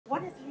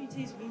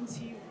heritage mean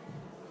to you?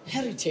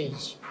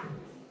 Heritage.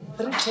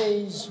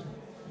 Heritage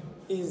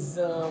is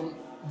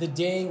the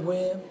day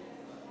where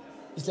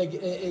it's like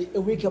a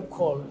wake-up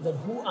call that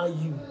who are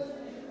you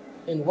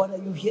and what are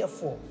you here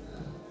for?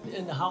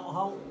 And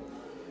how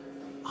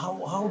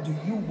do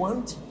you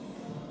want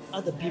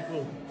other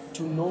people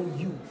to know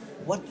you?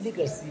 What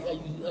legacy are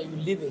you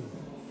living,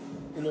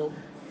 you know,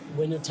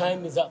 when your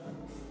time is up?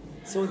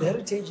 So the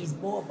heritage is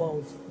more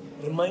about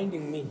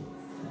reminding me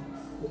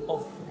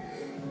of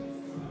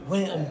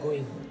where I'm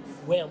going,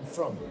 where I'm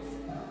from.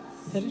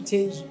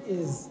 Heritage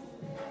is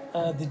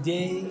the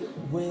day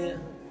where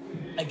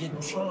I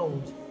get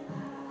proud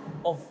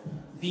of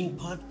being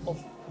part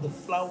of the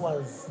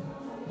flowers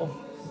of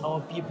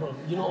our people.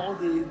 You know, all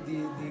the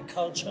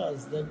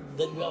cultures that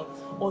we have,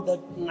 all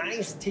that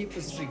nice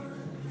tapestry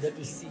that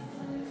we see.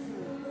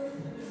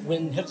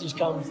 When heritage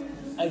comes,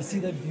 I see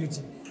that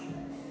beauty.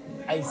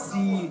 I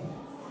see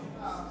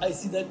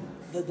that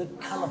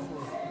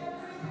colorful,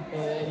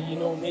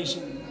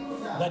 nation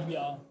that we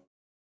are.